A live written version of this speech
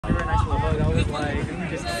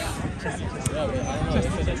Curtis,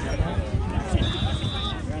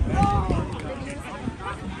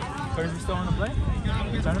 you still want to play?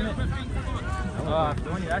 Tournament? The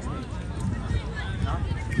one you asked me. No?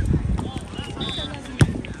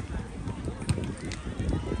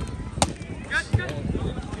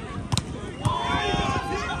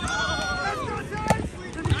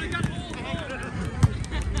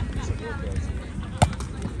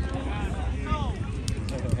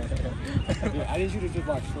 Dude, I need you to just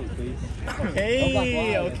watch straight, please.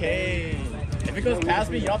 Okay, okay. If it goes past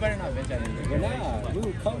me, y'all better not bench anything. We're not. We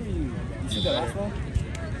will cover you. You see the last one?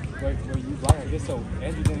 Where you block like this, so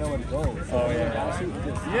Andrew didn't know where to go. So oh, yeah. I'll shoot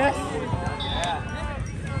this. Yes!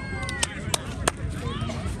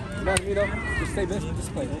 You know, just stay busy.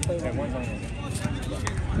 Just play. Don't play like one time.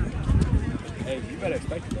 Hey, you better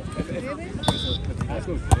expect it, though. If I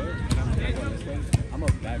go good, and I'm going this way, I'm a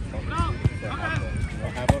bad focus for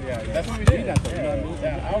half of yeah. That's what we did. That, though, you know what I mean?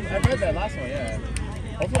 Yeah, I read that last one, yeah.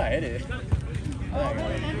 Hopefully I hit it.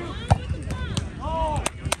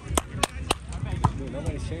 Dude,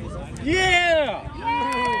 nobody's cheering something. Yeah!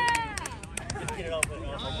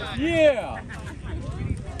 Yeah!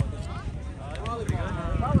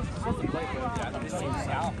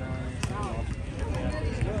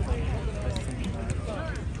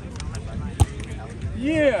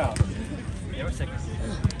 Yeah! They were second.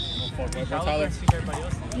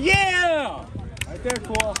 Yeah! Right there,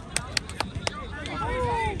 cool.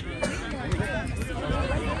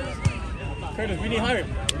 Curtis, we need higher.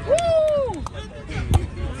 Woo!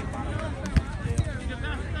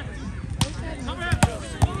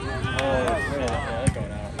 Oh, that's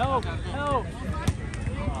going out. Help! Help!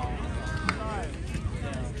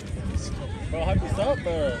 Bro, hype this up,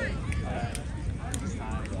 bro.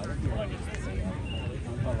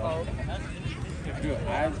 Dude, I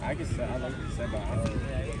can say, I like what you said, but I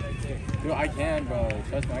don't. Dude, I can, bro.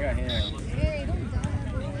 Trust me, I got hands.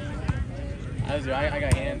 I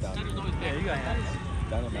got hands out. Yeah, you got hands.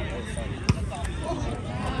 Down on my whole son. It's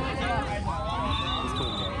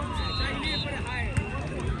cool, bro.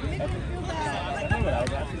 That's what I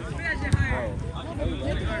was asking. Bro, I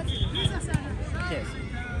can't see.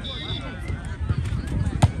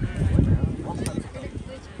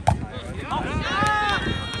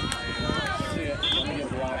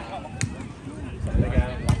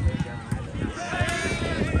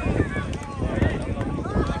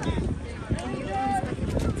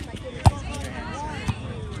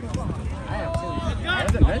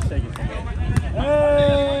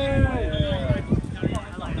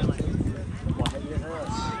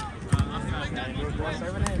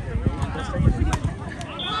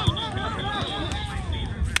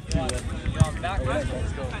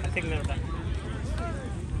 Take a minute back.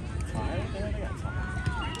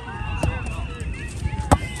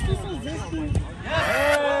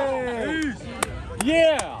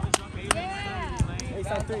 Yeah! Hey,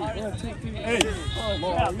 stop 3. 1, 2, 3. Hey! Oh,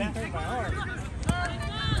 Lord.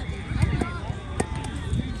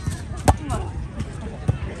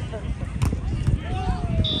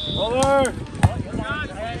 Roller!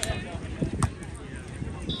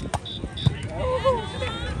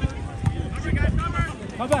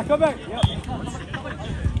 Come back. Yep.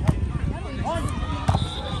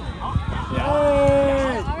 Yeah.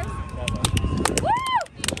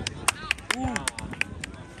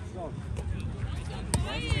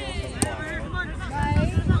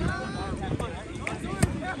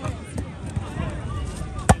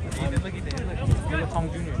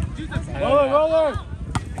 Roller!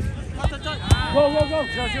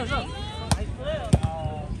 Go!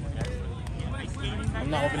 I'm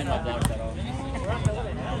not opening my blocks at all.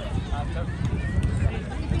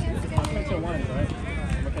 I'm catching one, right?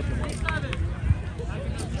 I'm catching one.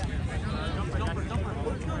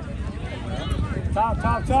 Top!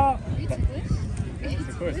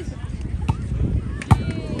 Of course.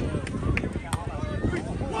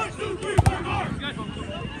 1, 2, 3, 4,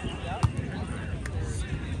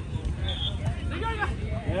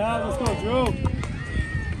 Yeah, let's go, Drew.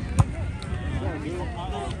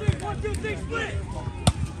 1, 2, 3, split.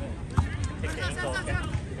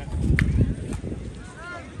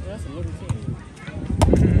 That's a little team.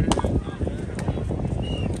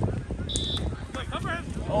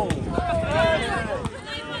 Oh!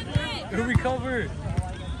 Who recovered?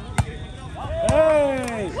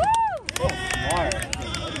 Hey! Woo! Oh, smart.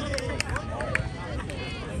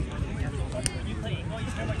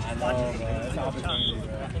 I know, bro. That's an opportunity,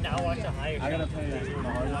 bro. Now watch the higher. I gotta play the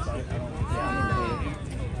hardest side. I don't.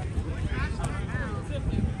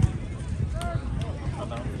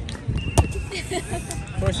 Yeah,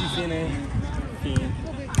 I'm Of course you've seen it.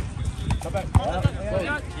 Come back.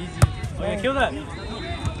 Easy. Oh, yeah, kill that.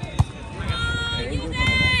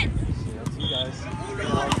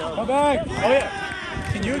 Come back. Oh yeah.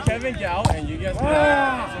 Can you and Kevin get out and you guys can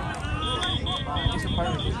It's a part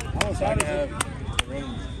of it. I was trying to have the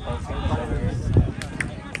room also.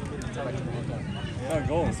 Yeah,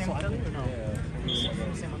 go. Same hotel or no? Yeah.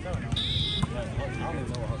 Same hotel or no? I don't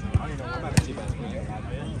even know what house. I don't even know I'm what not a cheap ass player.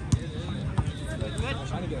 I'm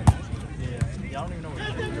trying to get a nice one. Yeah, I don't even know what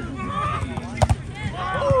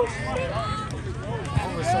Oh,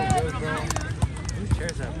 it's so good, bro. Whose chair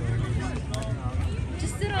is that, bro?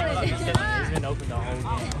 Just sit on it. It's been open the whole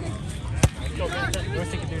game. We're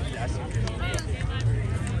thinking through the last year.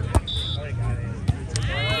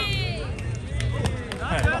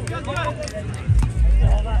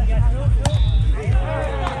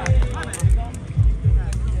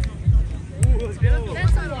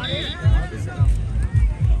 That's some water.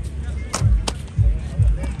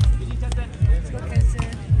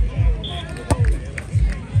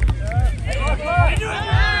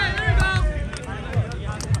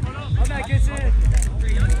 Okay, sir.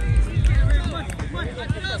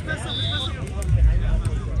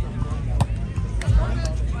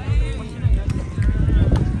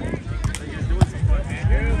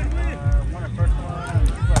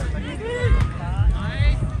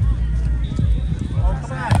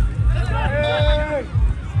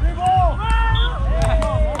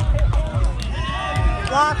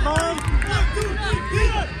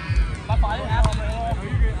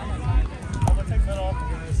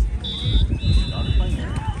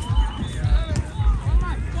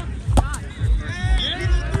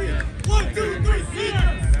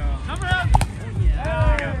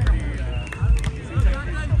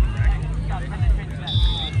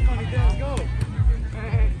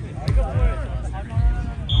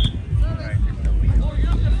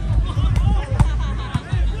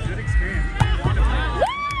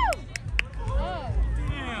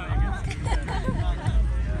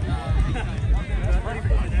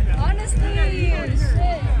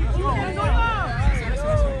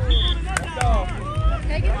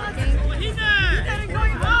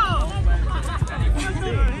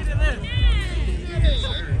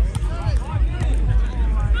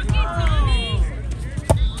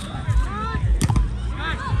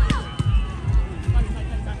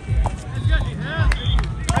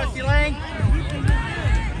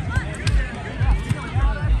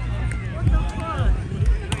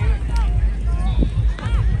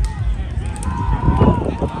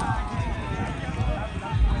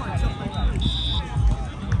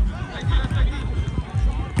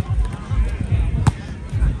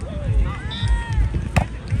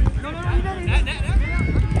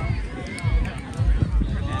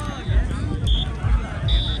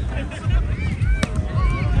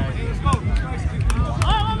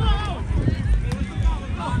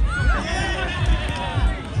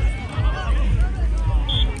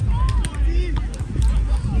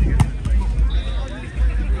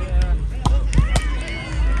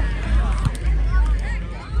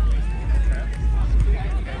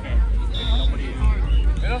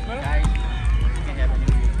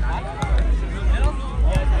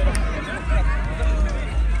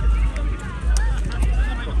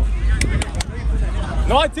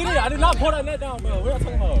 No, I didn't. I did not pull that net down, bro. What are you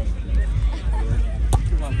talking about?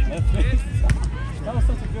 That was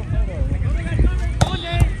such a good play, though.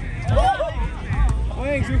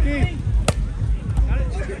 Thanks, Yuki.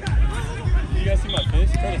 You guys see my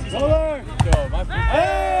fish? Curtis, roller! Yo, my fish.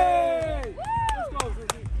 Hey! Let's go,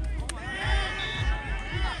 Yuki.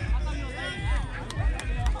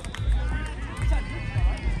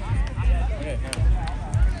 Okay,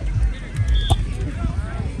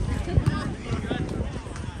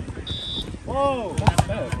 whoa! That's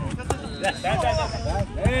bad.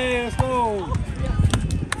 Hey, let's go!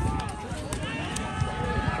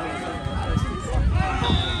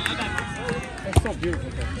 That's so beautiful.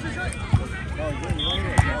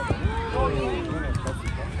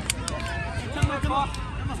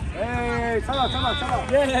 Hey, come on.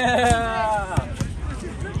 Yeah!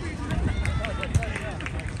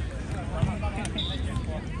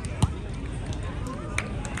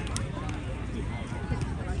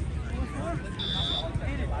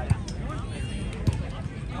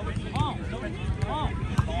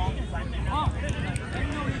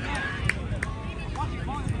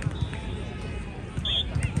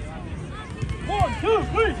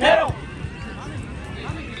 Hell!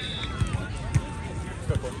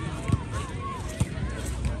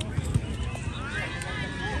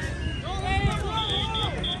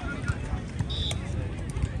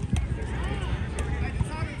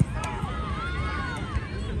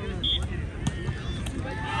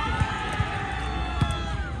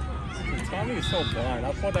 Tommy is so blind. I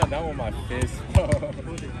pulled that down with my fist.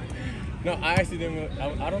 No, I actually didn't.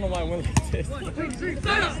 I don't know why I went like this.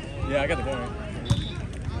 Yeah, I got the point.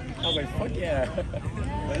 I was like, fuck yeah.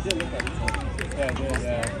 But it did look like it. Yeah, it did,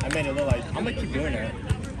 yeah. I made it look like, I'm gonna keep doing that.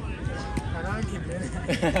 I don't keep doing it.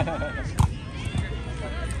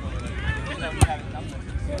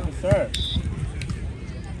 Yes, sir.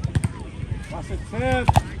 Watch the tip.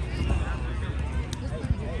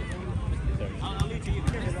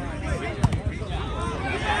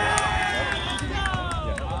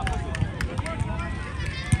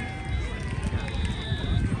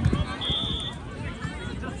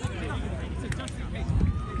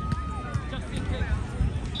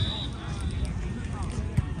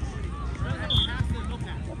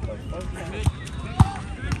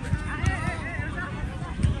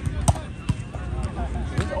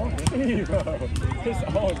 It's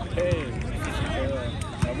all day.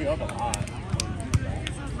 Yeah, we up a lot.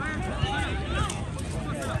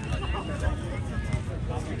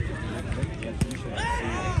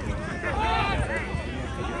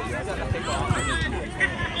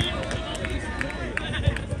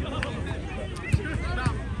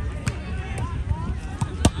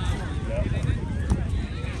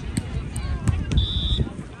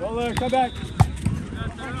 Roller, come back.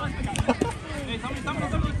 Hey, tell me.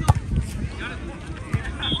 Got it.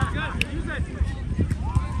 Good. Use it.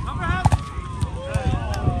 Number half.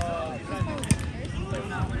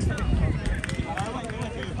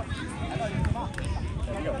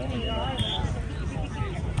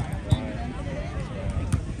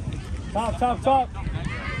 Top.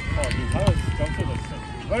 Oh, dude, how does jump to the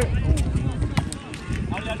wait.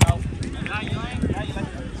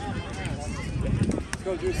 Let's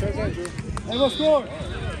go, Drew. Serve that, Drew. Hey, we'll score.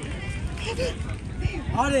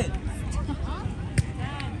 On it.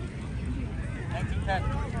 19-10.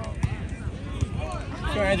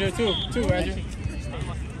 Go, Andrew. Two, Andrew.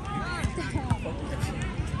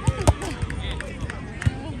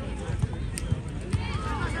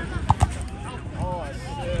 Oh,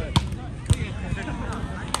 shit.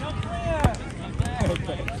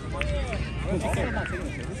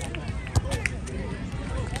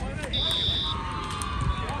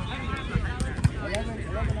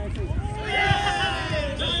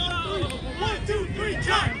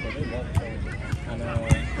 I know.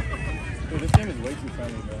 Dude, this game is way too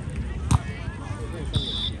friendly, bro.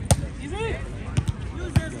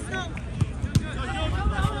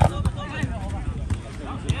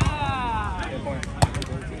 Good point.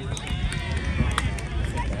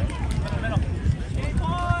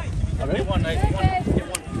 Get one, nice. Get one.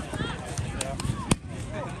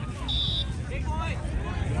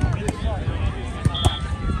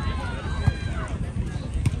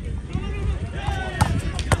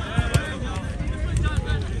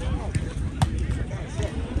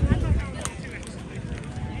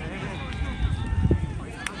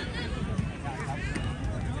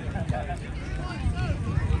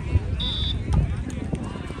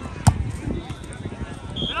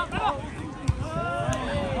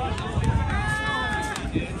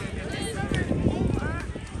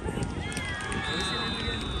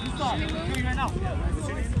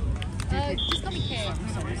 Just call me Kay.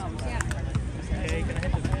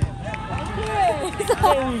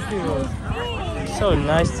 Thank you. So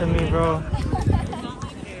nice to me, bro.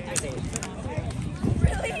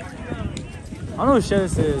 I don't know what shit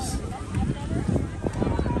this is.